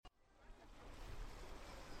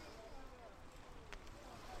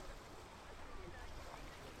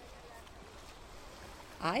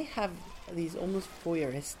I have these almost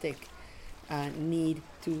voyeuristic need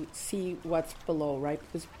to see what's below, right?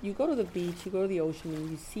 Because you go to the beach, you go to the ocean,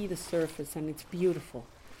 and you see the surface, and it's beautiful.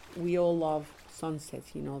 We all love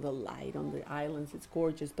sunsets, the light on the islands, it's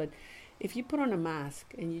gorgeous. But if you put on a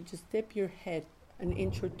mask and you just dip your head an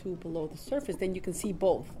inch or two below the surface, then you can see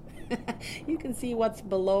both. You can see what's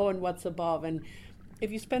below and what's above. And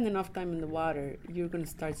if you spend enough time in the water, you're going to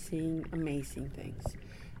start seeing amazing things.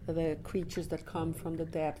 The creatures that come from the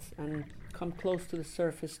depths and come close to the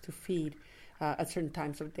surface to feed at certain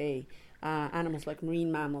times of day. Animals like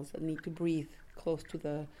marine mammals that need to breathe close to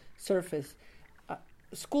the surface.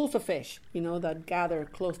 Schools of fish, that gather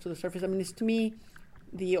close to the surface. I mean, it's to me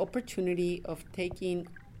the opportunity of taking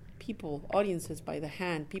people, audiences by the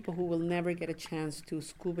hand, people who will never get a chance to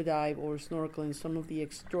scuba dive or snorkel in some of the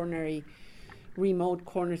extraordinary remote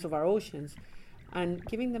corners of our oceans, and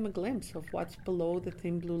giving them a glimpse of what's below the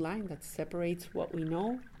thin blue line that separates what we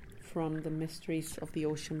know from the mysteries of the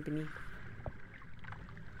ocean beneath.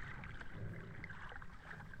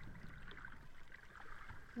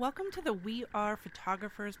 Welcome to the We Are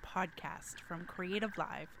Photographers podcast from Creative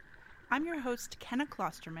Live. I'm your host, Kenna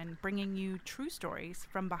Klosterman, bringing you true stories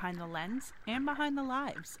from behind the lens and behind the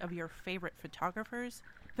lives of your favorite photographers,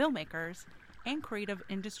 filmmakers, and creative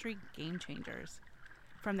industry game changers.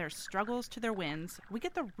 From their struggles to their wins, we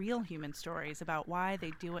get the real human stories about why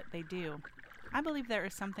they do what they do. I believe there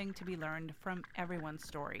is something to be learned from everyone's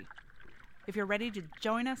story. If you're ready to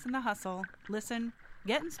join us in the hustle, listen,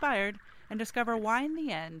 get inspired, and discover why in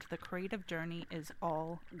the end the creative journey is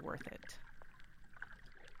all worth it.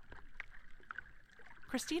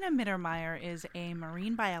 Cristina Mittermeier is a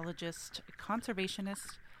marine biologist,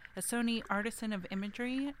 conservationist, a Sony artisan of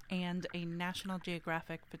imagery, and a National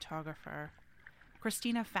Geographic photographer.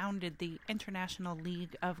 Cristina founded the International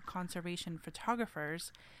League of Conservation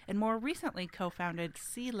Photographers and more recently co-founded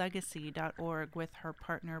SeaLegacy.org with her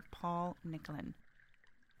partner Paul Nicklin.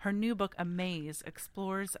 Her new book, Amaze,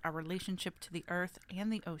 explores our relationship to the earth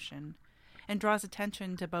and the ocean and draws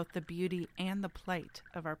attention to both the beauty and the plight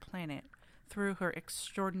of our planet through her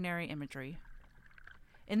extraordinary imagery.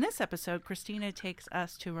 In this episode, Cristina takes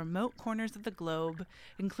us to remote corners of the globe,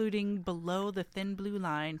 including below the thin blue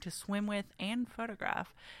line, to swim with and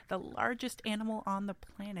photograph the largest animal on the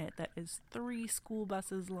planet that is 3 school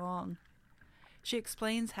buses long. She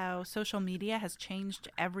explains how social media has changed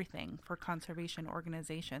everything for conservation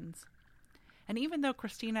organizations. And even though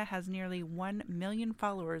Cristina has nearly 1 million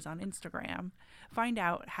followers on Instagram, find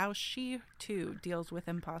out how she, too, deals with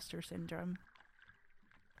imposter syndrome.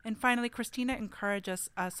 And finally, Cristina encourages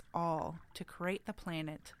us all to create the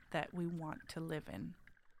planet that we want to live in.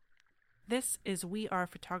 This is We Are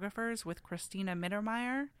Photographers with Cristina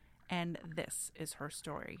Mittermeier, and this is her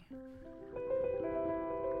story.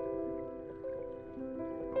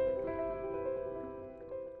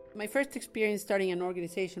 My first experience starting an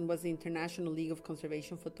organization was the International League of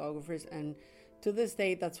Conservation Photographers, and to this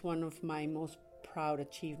day that's one of my most proud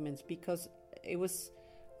achievements because it was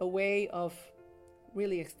a way of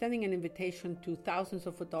really extending an invitation to thousands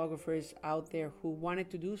of photographers out there who wanted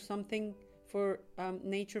to do something for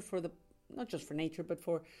nature, not just for nature, but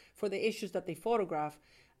for the issues that they photograph,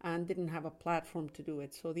 and didn't have a platform to do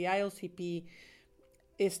it. So the ILCP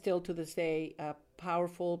is still to this day a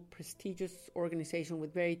powerful, prestigious organization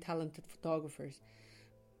with very talented photographers.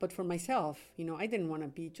 But for myself, I didn't want to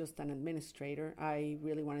be just an administrator. I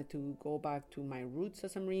really wanted to go back to my roots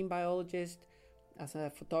as a marine biologist, as a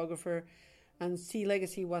photographer. And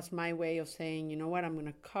SeaLegacy was my way of saying, you know what, I'm going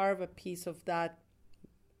to carve a piece of that,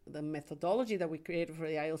 the methodology that we created for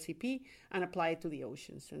the ILCP, and apply it to the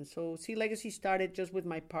oceans. And so SeaLegacy started just with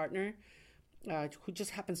my partner, who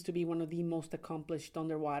just happens to be one of the most accomplished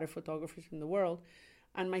underwater photographers in the world,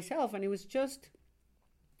 and myself. And it was just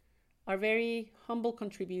our very humble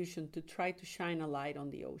contribution to try to shine a light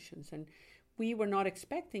on the oceans. And we were not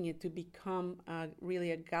expecting it to become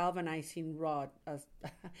really a galvanizing rod, as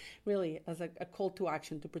a call to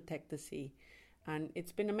action to protect the sea. And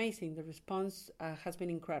it's been amazing. The response has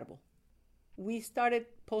been incredible. We started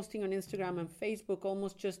posting on Instagram and Facebook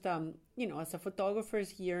almost just, as a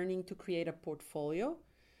photographer's yearning to create a portfolio.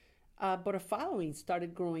 But a following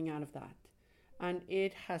started growing out of that. And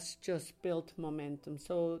it has just built momentum.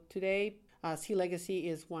 So today,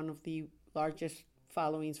 SeaLegacy is one of the largest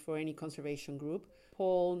followings for any conservation group.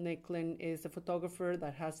 Paul Nicklin is the photographer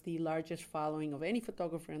that has the largest following of any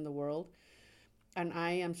photographer in the world. And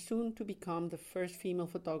I am soon to become the first female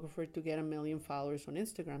photographer to get 1 million followers on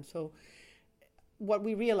Instagram. So what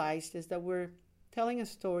we realized is that we're telling a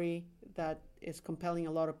story that is compelling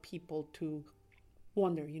a lot of people to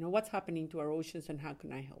wonder, what's happening to our oceans and how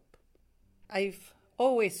can I help? I've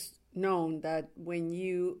always known that when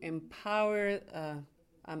you empower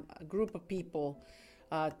a group of people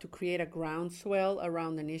to create a groundswell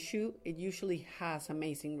around an issue, it usually has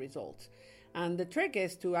amazing results. And the trick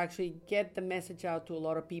is to actually get the message out to a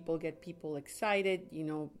lot of people, get people excited,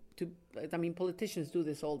 politicians do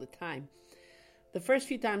this all the time. The first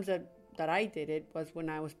few times that I did it was when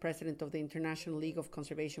I was president of the International League of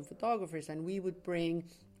Conservation Photographers, and we would bring,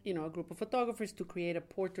 a group of photographers to create a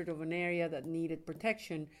portrait of an area that needed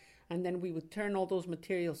protection, and then we would turn all those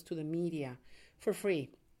materials to the media for free,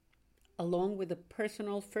 along with the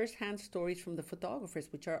personal first-hand stories from the photographers,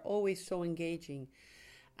 which are always so engaging.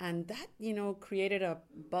 And that, created a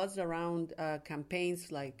buzz around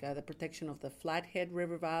campaigns like the protection of the Flathead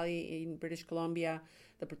River Valley in British Columbia,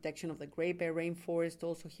 the protection of the Great Bear Rainforest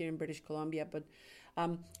also here in British Columbia, but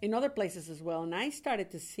in other places as well. And I started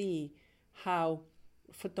to see how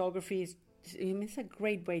photography it's a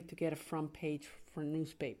great way to get a front page for a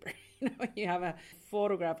newspaper. You have a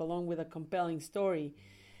photograph along with a compelling story.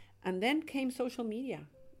 And then came social media,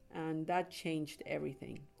 and that changed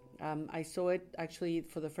everything. I saw it actually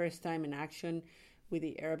for the first time in action with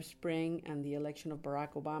the Arab Spring and the election of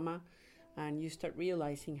Barack Obama. And you start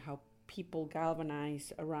realizing how people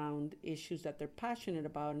galvanize around issues that they're passionate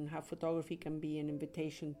about, and how photography can be an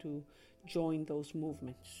invitation to join those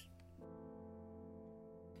movements.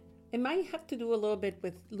 It might have to do a little bit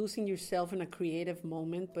with losing yourself in a creative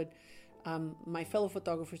moment, but my fellow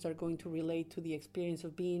photographers are going to relate to the experience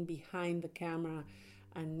of being behind the camera,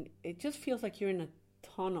 and it just feels like you're in a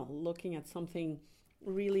tunnel looking at something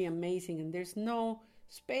really amazing, and there's no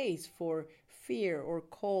space for fear or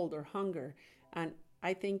cold or hunger. And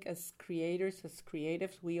I think as creators, as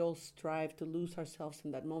creatives, we all strive to lose ourselves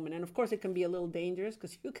in that moment. And of course it can be a little dangerous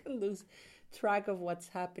because you can lose track of what's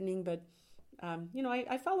happening, but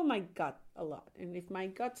I follow my gut a lot, and if my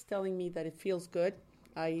gut's telling me that it feels good,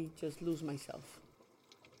 I just lose myself.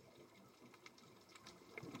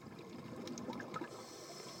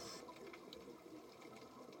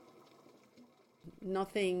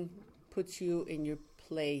 Nothing puts you in your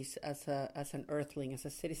place as an earthling, as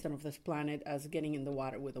a citizen of this planet, as getting in the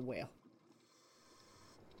water with a whale.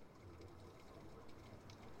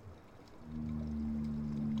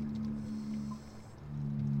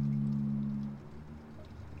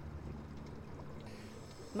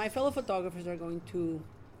 My fellow photographers are going to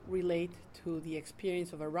relate to the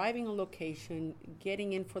experience of arriving on location,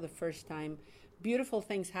 getting in for the first time, beautiful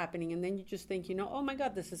things happening, and then you just think, oh my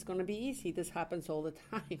God, this is going to be easy. This happens all the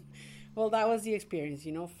time. Well, that was the experience,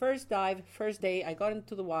 First dive, first day, I got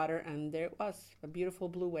into the water, and there it was, a beautiful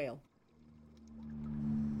blue whale.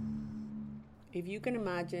 If you can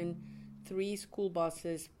imagine 3 school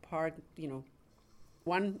buses parked,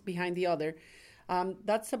 one behind the other,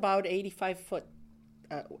 that's about 85-foot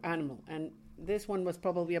animal, and this one was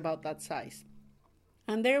probably about that size.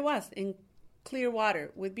 And there it was, in clear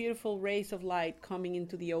water with beautiful rays of light coming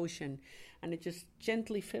into the ocean, and it just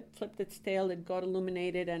gently flipped its tail. It got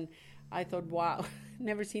illuminated, and I thought, wow,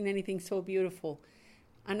 never seen anything so beautiful.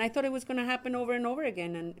 And I thought it was going to happen over and over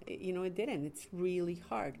again, and it didn't. It's really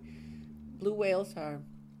hard. Blue whales are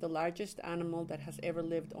the largest animal that has ever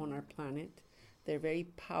lived on our planet. They're very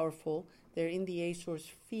powerful. They're in the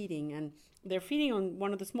Azores feeding, and they're feeding on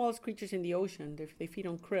one of the smallest creatures in the ocean. They feed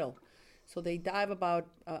on krill. So they dive about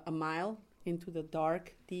a mile into the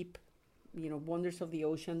dark, deep, wonders of the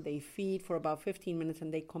ocean. They feed for about 15 minutes,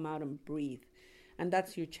 and they come out and breathe. And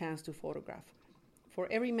that's your chance to photograph. For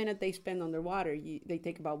every minute they spend underwater, they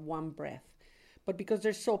take about 1 breath. But because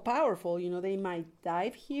they're so powerful, they might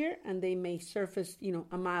dive here and they may surface,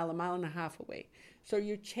 a mile and a half away. So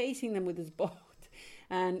you're chasing them with this boat.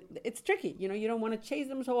 And it's tricky. You don't want to chase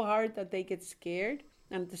them so hard that they get scared.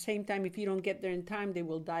 And at the same time, if you don't get there in time, they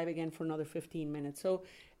will dive again for another 15 minutes. So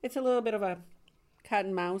it's a little bit of a cat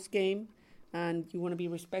and mouse game. And you want to be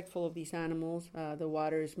respectful of these animals. The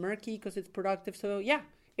water is murky because it's productive. So yeah,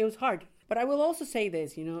 it was hard. But I will also say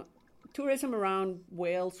this, tourism around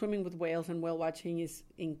whales, swimming with whales and whale watching is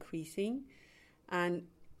increasing. And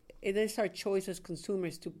it is our choice as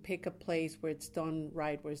consumers to pick a place where it's done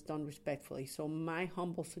right, where it's done respectfully. So my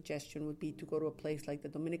humble suggestion would be to go to a place like the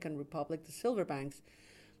Dominican Republic, the Silverbanks,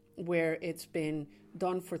 where it's been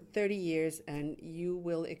done for 30 years, and you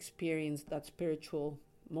will experience that spiritual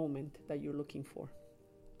moment that you're looking for.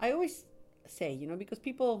 I always say, because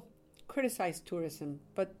people criticize tourism,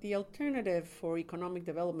 but the alternative for economic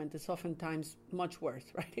development is oftentimes much worse,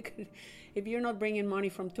 right? If you're not bringing money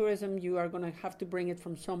from tourism, you are going to have to bring it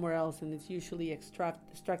from somewhere else, and it's usually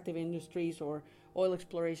extractive industries or oil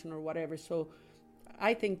exploration or whatever. So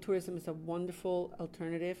I think tourism is a wonderful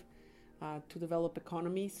alternative. to develop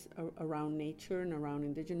economies around nature and around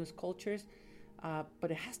indigenous cultures.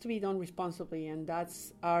 But it has to be done responsibly, and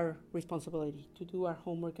that's our responsibility, to do our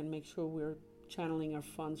homework and make sure we're channeling our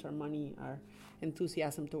funds, our money, our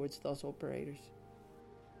enthusiasm towards those operators.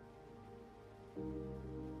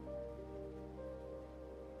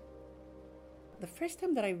 The first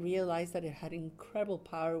time that I realized that it had incredible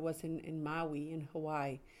power was in Maui, in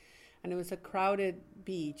Hawaii. And it was a crowded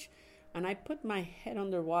beach. And I put my head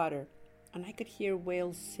underwater and I could hear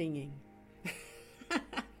whales singing.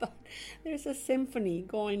 There's a symphony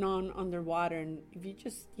going on underwater. And if you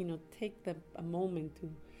just, take a moment to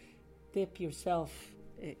dip yourself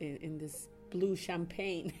in this blue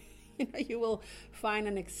champagne, you will find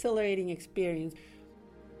an exhilarating experience.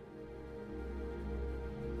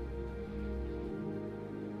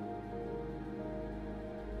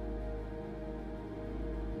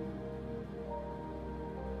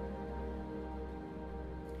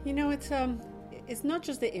 It's not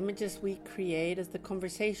just the images we create, it's the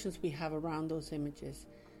conversations we have around those images.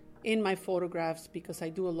 In my photographs, because I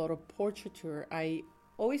do a lot of portraiture, I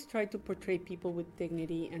always try to portray people with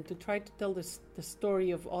dignity and to try to tell the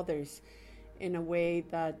story of others in a way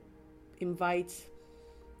that invites,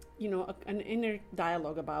 an inner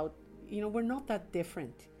dialogue about, we're not that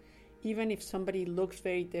different. Even if somebody looks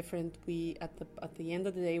very different, we at the end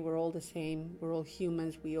of the day, we're all the same. We're all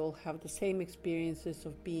humans. We all have the same experiences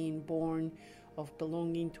of being born, of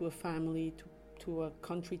belonging to a family, to a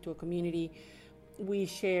country, to a community. We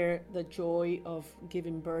share the joy of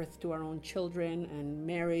giving birth to our own children and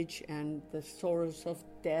marriage and the sorrows of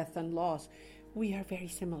death and loss. We are very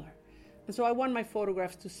similar. And so I want my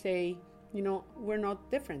photographs to say, we're not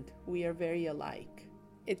different. We are very alike.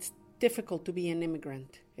 It's difficult to be an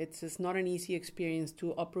immigrant. It's not an easy experience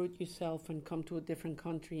to uproot yourself and come to a different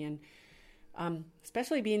country, and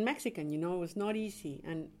especially being Mexican, it was not easy.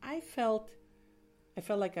 And I felt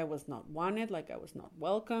like I was not wanted, like I was not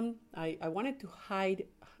welcome. I wanted to hide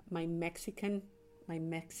my Mexicanness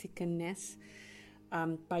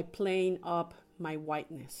by playing up my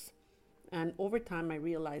whiteness. And over time, I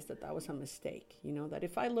realized that was a mistake. That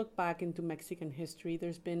if I look back into Mexican history,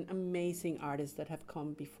 there's been amazing artists that have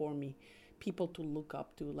come before me, people to look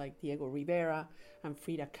up to, like Diego Rivera and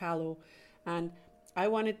Frida Kahlo. And I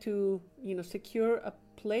wanted to, secure a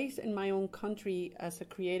place in my own country as a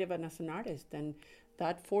creative and as an artist. And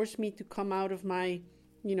that forced me to come out of my,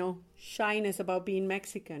 shyness about being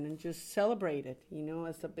Mexican and just celebrate it.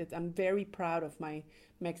 I'm very proud of my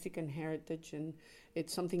Mexican heritage, and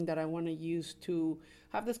it's something that I want to use to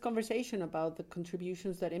have this conversation about the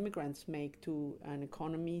contributions that immigrants make to an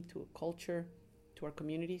economy, to a culture, to our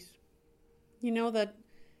communities. That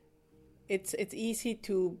it's easy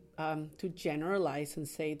to generalize and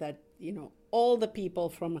say that, all the people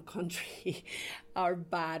from a country are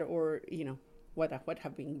bad, or, what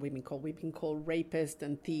have we been called? We've been called rapists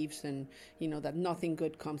and thieves, and, that nothing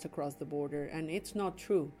good comes across the border. And it's not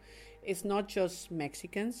true. It's not just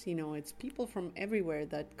Mexicans, it's people from everywhere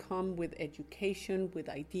that come with education, with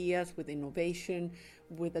ideas, with innovation,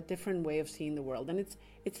 with a different way of seeing the world. And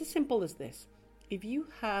it's as simple as this. If you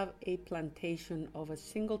have a plantation of a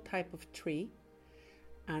single type of tree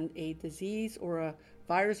and a disease or a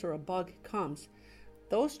virus or a bug comes,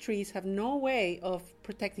 those trees have no way of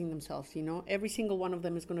protecting themselves. Every single one of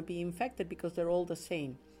them is going to be infected because they're all the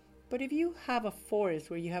same. But if you have a forest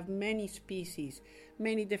where you have many species,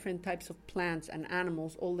 many different types of plants and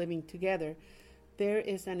animals all living together, there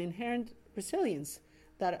is an inherent resilience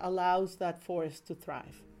that allows that forest to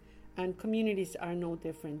thrive. And communities are no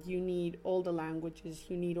different. You need all the languages,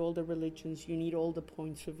 you need all the religions, you need all the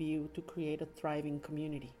points of view to create a thriving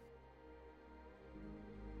community.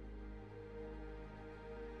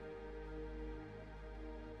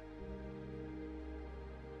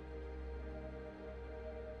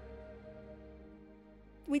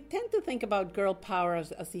 We tend to think about girl power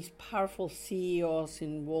as these powerful CEOs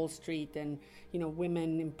in Wall Street and,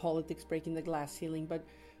 women in politics breaking the glass ceiling. But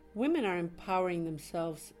women are empowering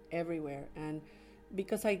themselves everywhere. And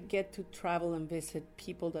because I get to travel and visit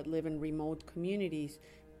people that live in remote communities,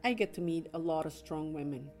 I get to meet a lot of strong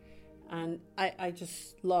women. And I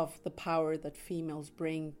just love the power that females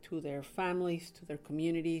bring to their families, to their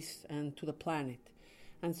communities, and to the planet.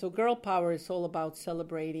 And so girl power is all about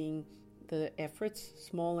celebrating the efforts,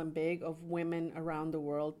 small and big, of women around the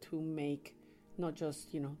world to make not just,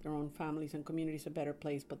 their own families and communities a better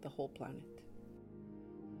place, but the whole planet.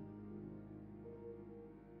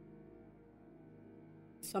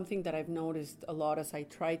 Something that I've noticed a lot as I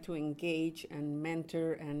try to engage and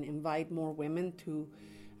mentor and invite more women to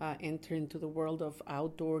enter into the world of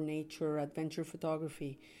outdoor nature, adventure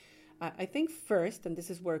photography. I think first, and this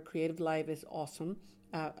is where creative life is awesome,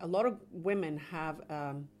 a lot of women have,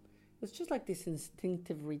 it's just like this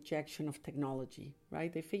instinctive rejection of technology,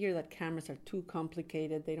 right? They figure that cameras are too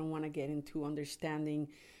complicated. They don't want to get into understanding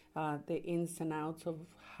the ins and outs of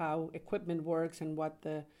how equipment works and what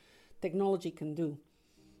the technology can do.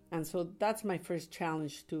 And so that's my first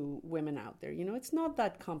challenge to women out there. It's not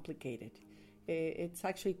that complicated. It's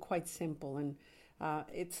actually quite simple, and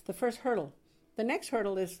it's the first hurdle. The next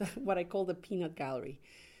hurdle is what I call the peanut gallery.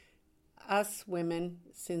 Us women,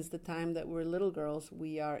 since the time that we're little girls,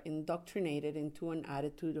 we are indoctrinated into an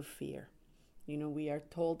attitude of fear. We are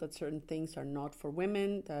told that certain things are not for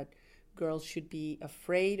women, that girls should be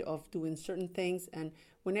afraid of doing certain things. And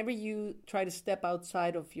whenever you try to step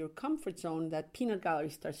outside of your comfort zone, that peanut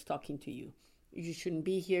gallery starts talking to you. You shouldn't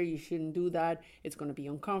be here. You shouldn't do that. It's going to be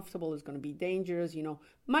uncomfortable. It's going to be dangerous.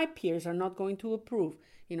 My peers are not going to approve,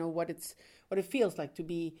 what it feels like to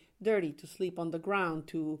be dirty, to sleep on the ground,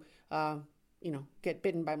 to, get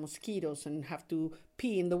bitten by mosquitoes and have to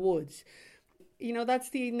pee in the woods. That's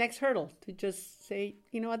the next hurdle, to just say,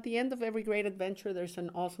 at the end of every great adventure, there's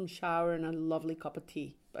an awesome shower and a lovely cup of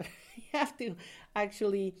tea. But you have to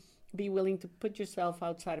actually be willing to put yourself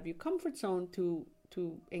outside of your comfort zone to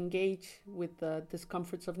engage with the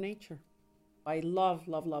discomforts of nature. I love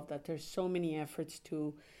that there's so many efforts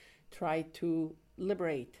to try to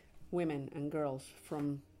liberate women and girls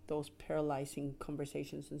from those paralyzing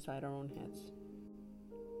conversations inside our own heads.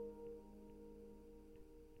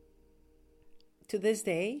 To this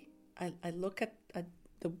day, I look at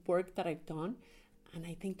the work that I've done, and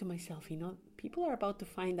I think to myself, people are about to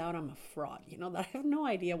find out I'm a fraud, that I have no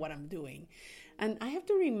idea what I'm doing. And I have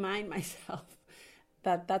to remind myself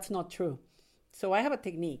that that's not true. So I have a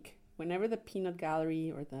technique. Whenever the peanut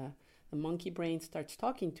gallery or the monkey brain starts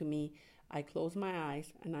talking to me, I close my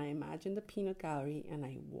eyes and I imagine the peanut gallery and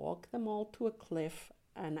I walk them all to a cliff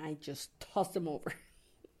and I just toss them over.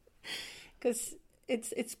 Because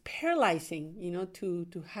it's paralyzing,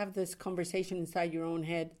 to have this conversation inside your own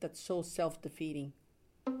head that's so self-defeating.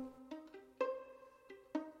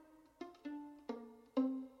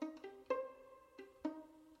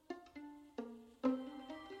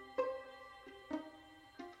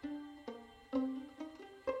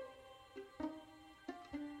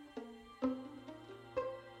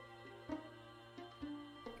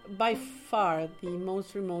 By far, the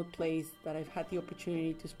most remote place that I've had the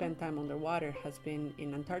opportunity to spend time underwater has been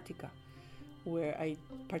in Antarctica, where I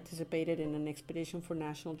participated in an expedition for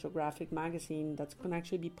National Geographic magazine that's going to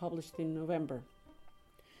actually be published in November.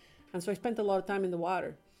 And so I spent a lot of time in the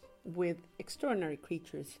water with extraordinary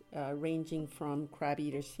creatures, ranging from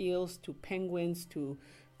crab-eater seals to penguins to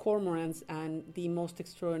cormorants, and the most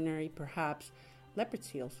extraordinary, perhaps, leopard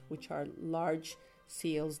seals, which are large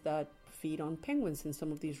seals that feed on penguins in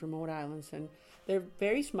some of these remote islands. And they're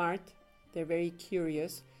very smart, they're very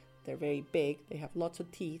curious, they're very big, they have lots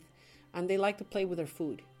of teeth, and they like to play with their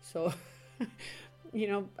food. So,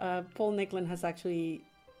 Paul Nicklin has actually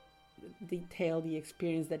detailed the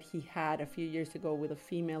experience that he had a few years ago with a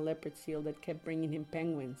female leopard seal that kept bringing him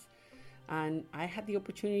penguins. And I had the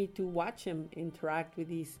opportunity to watch him interact with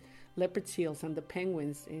these leopard seals and the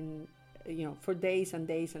penguins for days and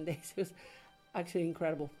days and days. It was actually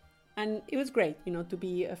incredible. And it was great, to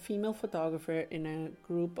be a female photographer in a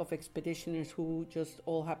group of expeditioners who just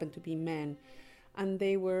all happened to be men. And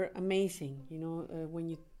they were amazing. When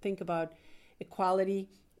you think about equality,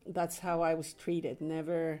 that's how I was treated.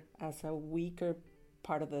 Never as a weaker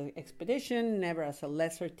part of the expedition, never as a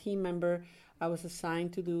lesser team member. I was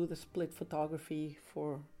assigned to do the split photography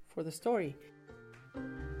for the story.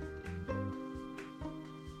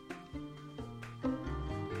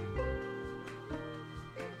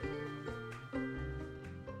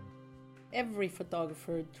 Every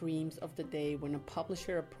photographer dreams of the day when a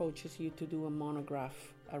publisher approaches you to do a monograph,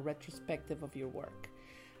 a retrospective of your work.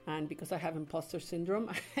 And because I have imposter syndrome,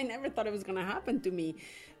 I never thought it was going to happen to me.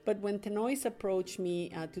 But when Tenois approached me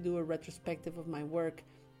to do a retrospective of my work,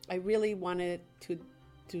 I really wanted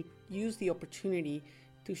to use the opportunity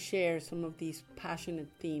to share some of these passionate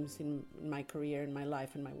themes in my career, in my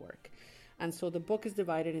life, and my work. And so the book is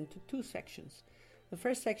divided into two sections. The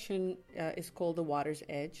first section is called The Water's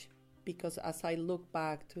Edge, because as I look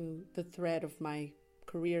back to the thread of my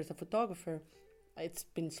career as a photographer, it's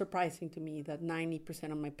been surprising to me that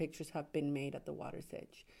 90% of my pictures have been made at the water's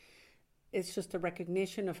edge. It's just a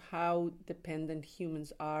recognition of how dependent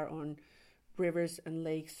humans are on rivers and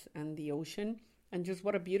lakes and the ocean, and just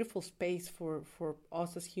what a beautiful space for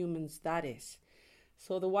us as humans that is.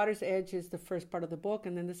 So the water's edge is the first part of the book,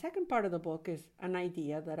 and then the second part of the book is an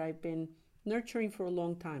idea that I've been nurturing for a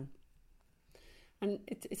long time. And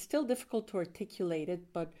it's still difficult to articulate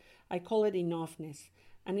it, but I call it enoughness.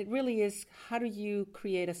 And it really is, how do you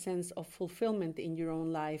create a sense of fulfillment in your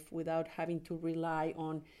own life without having to rely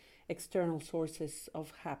on external sources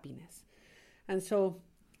of happiness? And so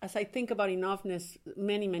as I think about enoughness,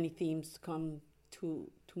 many, many themes come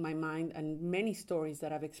to my mind and many stories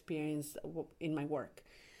that I've experienced in my work.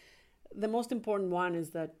 The most important one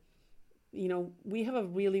is that, we have a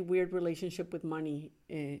really weird relationship with money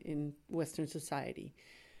in Western society.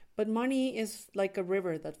 But money is like a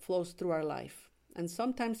river that flows through our life. And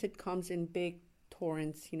sometimes it comes in big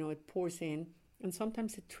torrents, it pours in, and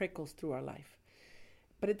sometimes it trickles through our life.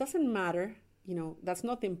 But it doesn't matter, that's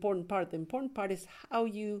not the important part. The important part is how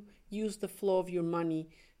you use the flow of your money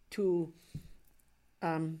to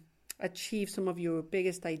achieve some of your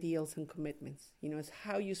biggest ideals and commitments. It's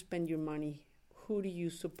how you spend your money, who do you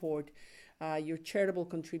support, your charitable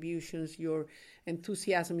contributions, your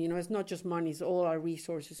enthusiasm. It's not just money, it's all our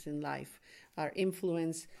resources in life, our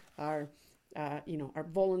influence, our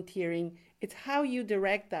volunteering. It's how you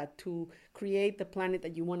direct that to create the planet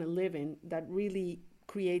that you want to live in that really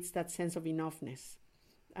creates that sense of enoughness.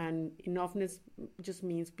 And enoughness just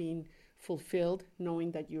means being fulfilled,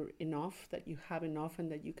 knowing that you're enough, that you have enough,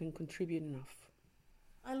 and that you can contribute enough.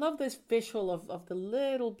 I love this visual of the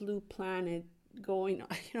little blue planet going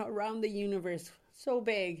around the universe, so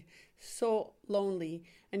big, so lonely.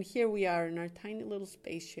 And here we are in our tiny little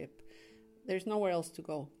spaceship. There's nowhere else to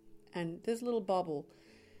go. And this little bubble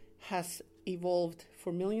has evolved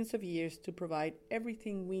for millions of years to provide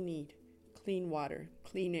everything we need: clean water,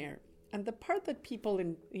 clean air. And the part that people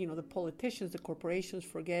the politicians, the corporations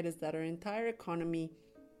forget is that our entire economy,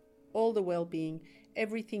 all the well-being,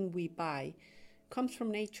 everything we buy comes from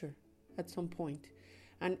nature at some point.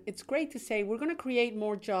 And it's great to say we're going to create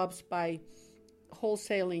more jobs by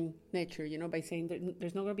wholesaling nature, by saying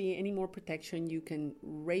there's not going to be any more protection. You can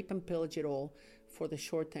rape and pillage it all for the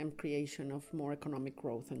short-term creation of more economic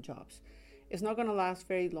growth and jobs. It's not going to last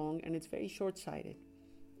very long, and it's very short-sighted.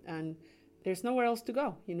 And there's nowhere else to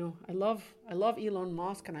go. I love Elon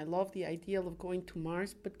Musk, and I love the ideal of going to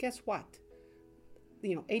Mars. But guess what?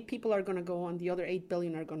 8 people are going to go, and the other 8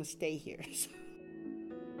 billion are going to stay here.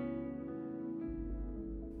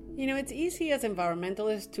 It's easy as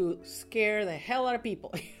environmentalists to scare the hell out of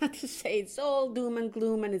people, to say it's all doom and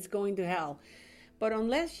gloom and it's going to hell. But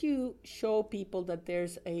unless you show people that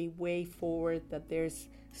there's a way forward, that there's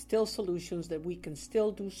still solutions, that we can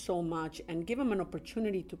still do so much, and give them an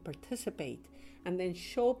opportunity to participate, and then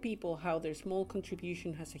show people how their small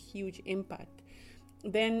contribution has a huge impact,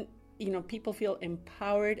 then people feel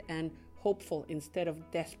empowered and hopeful instead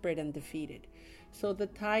of desperate and defeated. So the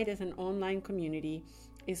Tide as an online community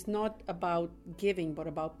is not about giving, but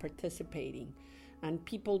about participating. And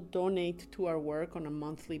people donate to our work on a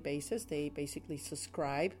monthly basis. They basically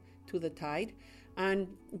subscribe to the Tide. And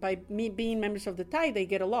by me being members of the Tide, they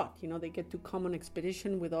get a lot. They get to come on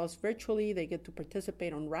expedition with us virtually. They get to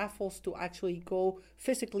participate on raffles to actually go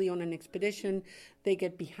physically on an expedition. They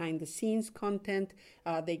get behind the scenes content.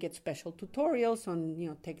 They get special tutorials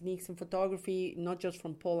on techniques in photography, not just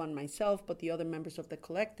from Paul and myself, but the other members of the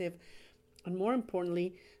collective. And more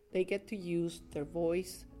importantly, they get to use their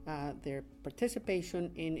voice, their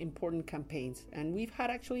participation in important campaigns. And we've had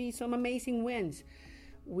actually some amazing wins.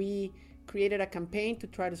 We created a campaign to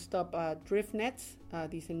try to stop drift nets,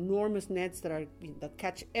 these enormous nets that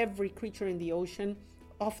catch every creature in the ocean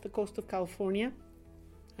off the coast of California.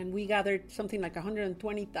 And we gathered something like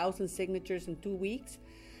 120,000 signatures in 2 weeks.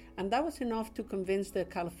 And that was enough to convince the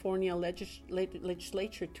California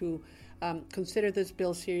legislature to consider this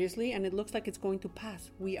bill seriously, and it looks like it's going to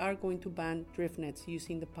pass. We are going to ban drift nets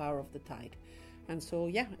using the power of the Tide. And so,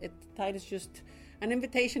 the Tide is just an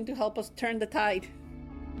invitation to help us turn the tide.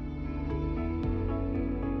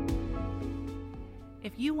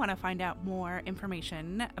 If you want to find out more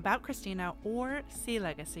information about Cristina or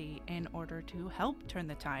SeaLegacy in order to help turn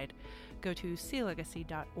the tide, go to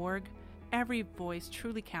SeaLegacy.org. Every voice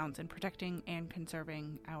truly counts in protecting and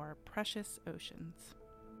conserving our precious oceans.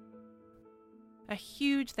 A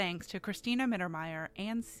huge thanks to Cristina Mittermeier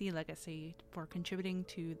and SeaLegacy for contributing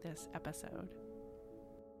to this episode.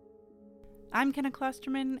 I'm Kenna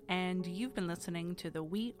Klosterman, and you've been listening to the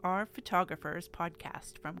We Are Photographers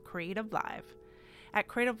podcast from Creative Live. At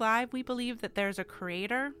Creative Live, we believe that there's a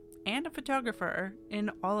creator and a photographer in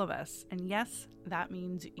all of us, and yes, that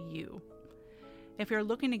means you. If you're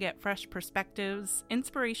looking to get fresh perspectives,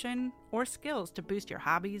 inspiration, or skills to boost your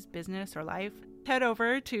hobbies, business, or life, head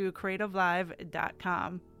over to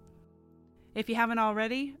creativelive.com. If you haven't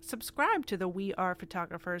already, subscribe to the We Are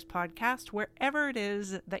Photographers podcast wherever it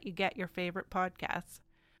is that you get your favorite podcasts.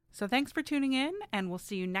 So thanks for tuning in, and we'll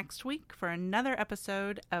see you next week for another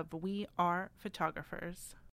episode of We Are Photographers.